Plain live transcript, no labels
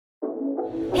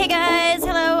Hey guys,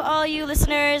 hello all you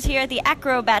listeners here at the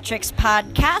Acrobatrix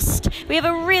podcast. We have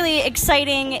a really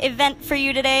exciting event for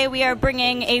you today. We are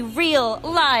bringing a real,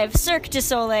 live Cirque du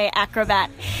Soleil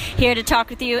acrobat here to talk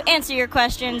with you, answer your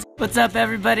questions. What's up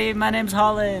everybody, my name's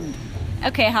Holland.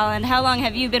 Okay Holland, how long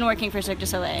have you been working for Cirque du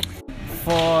Soleil?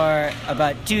 For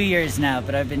about 2 years now,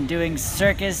 but I've been doing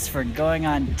circus for going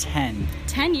on 10.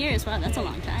 10 years? Wow, that's a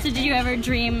long time. So did you ever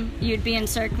dream you'd be in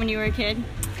Cirque when you were a kid?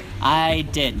 I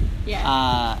did.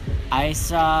 Yeah. I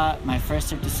saw my first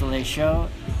Cirque du Soleil show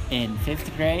in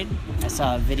 5th grade. I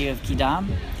saw a video of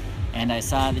Kidam, and I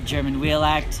saw the German wheel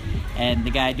act, and the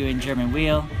guy doing German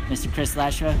wheel, Mr. Chris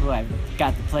Lashua, who I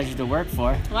got the pleasure to work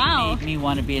for, made me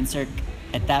want to be in Cirque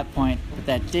at that point, but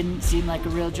that didn't seem like a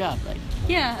real job.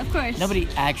 Yeah, of course. Nobody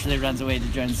actually runs away to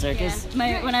join the circus.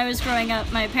 Yeah. When I was growing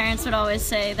up, my parents would always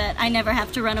say that I never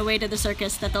have to run away to the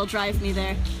circus, that they'll drive me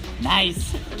there.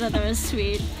 Nice. I thought that was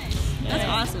sweet. Yeah. That's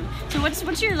awesome. So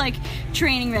what's your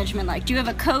training regimen like? Do you have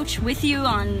a coach with you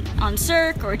on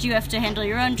Cirque, or do you have to handle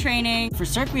your own training? For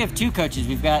Cirque, we have two coaches.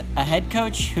 We've got a head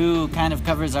coach who kind of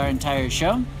covers our entire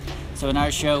show. So in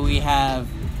our show, we have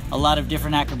a lot of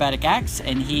different acrobatic acts,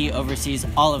 and he oversees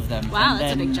all of them. Wow, and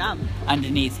that's a big job.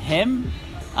 Underneath him,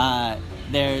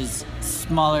 there's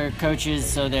smaller coaches.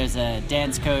 So there's a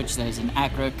dance coach, there's an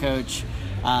acro coach,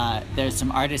 there's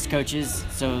some artist coaches.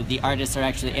 So the artists are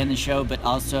actually in the show, but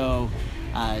also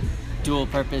dual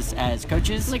purpose as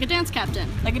coaches. Like a dance captain.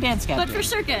 Like a dance captain. But for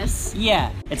circus.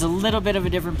 Yeah, it's a little bit of a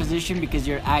different position because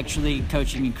you're actually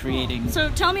coaching and creating.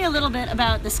 So tell me a little bit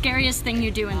about the scariest thing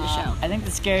you do in the show. I think the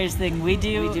scariest thing we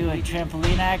do a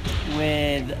trampoline act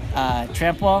with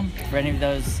tramp wall. For any of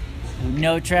those who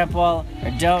know tramp wall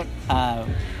or don't,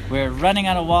 we're running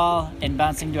on a wall and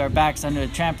bouncing to our backs onto a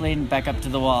trampoline, back up to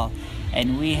the wall.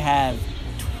 And we have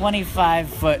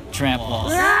 25-foot tramp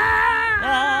walls.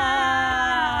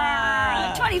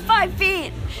 25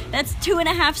 feet! That's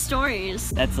 2.5 stories.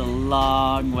 That's a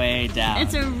long way down.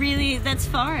 That's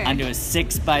far. Onto a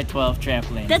 6x12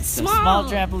 trampoline. That's so small. Small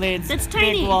trampolines, That's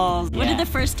tiny. Big walls. What did the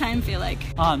first time feel like?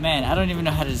 Oh man, I don't even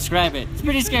know how to describe it. It's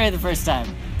pretty scary the first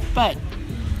time, but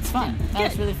it's fun.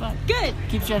 It's really fun. Good.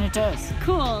 Keeps you on your toes.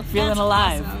 Cool. Feeling That's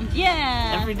alive. Awesome.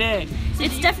 Yeah. Every day.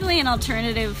 It's definitely an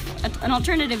alternative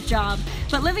job.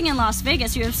 But living in Las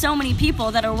Vegas, you have so many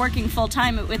people that are working full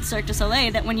time with Cirque du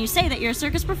Soleil that when you say that you're a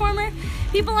circus performer,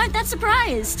 people aren't that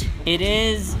surprised. It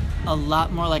is a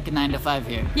lot more like a 9-to-5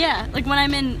 here. Yeah, like when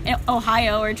I'm in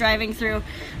Ohio or driving through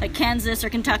like Kansas or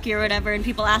Kentucky or whatever, and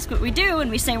people ask what we do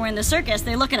and we say we're in the circus,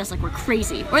 they look at us like we're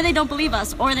crazy, or they don't believe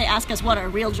us, or they ask us what our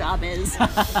real job is.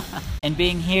 And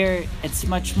being here, it's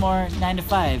much more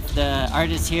 9-to-5. The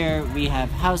artists here, we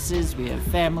have houses, we have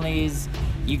families.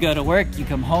 You go to work, you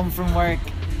come home from work.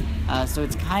 So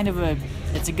it's kind of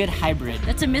it's a good hybrid.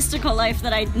 That's a mystical life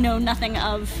that I know nothing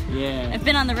of. Yeah. I've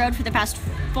been on the road for the past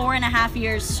 4.5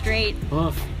 years straight.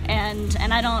 Oof. And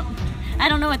I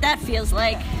don't know what that feels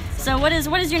like. So what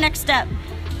is your next step?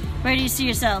 Where do you see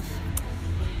yourself?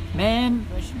 Man,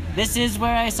 this is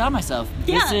where I saw myself.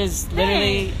 Yeah. This is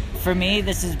literally, for me,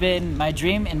 this has been my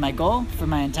dream and my goal for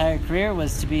my entire career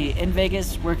was to be in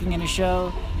Vegas, working in a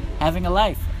show, having a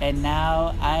life. And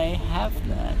now I have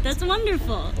that. That's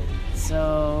wonderful.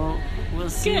 So we'll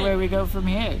see where we go from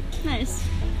here. Nice.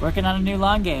 Working on a new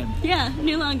long game. Yeah,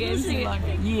 new long game.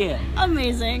 Yeah.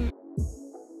 Amazing.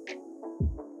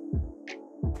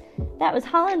 That was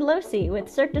Holland Lohse with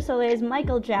Cirque du Soleil's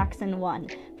Michael Jackson 1,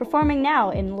 performing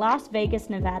now in Las Vegas,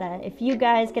 Nevada. If you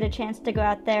guys get a chance to go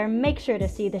out there, make sure to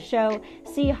see the show,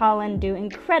 see Holland do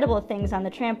incredible things on the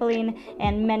trampoline,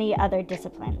 and many other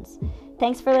disciplines.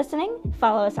 Thanks for listening.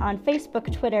 Follow us on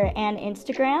Facebook, Twitter, and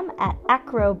Instagram at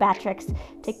Acrobatrix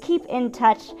to keep in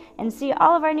touch and see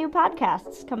all of our new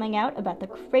podcasts coming out about the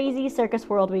crazy circus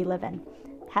world we live in.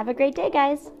 Have a great day,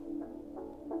 guys.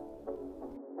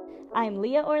 I'm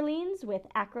Leah Orleans with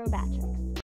Acrobatrix.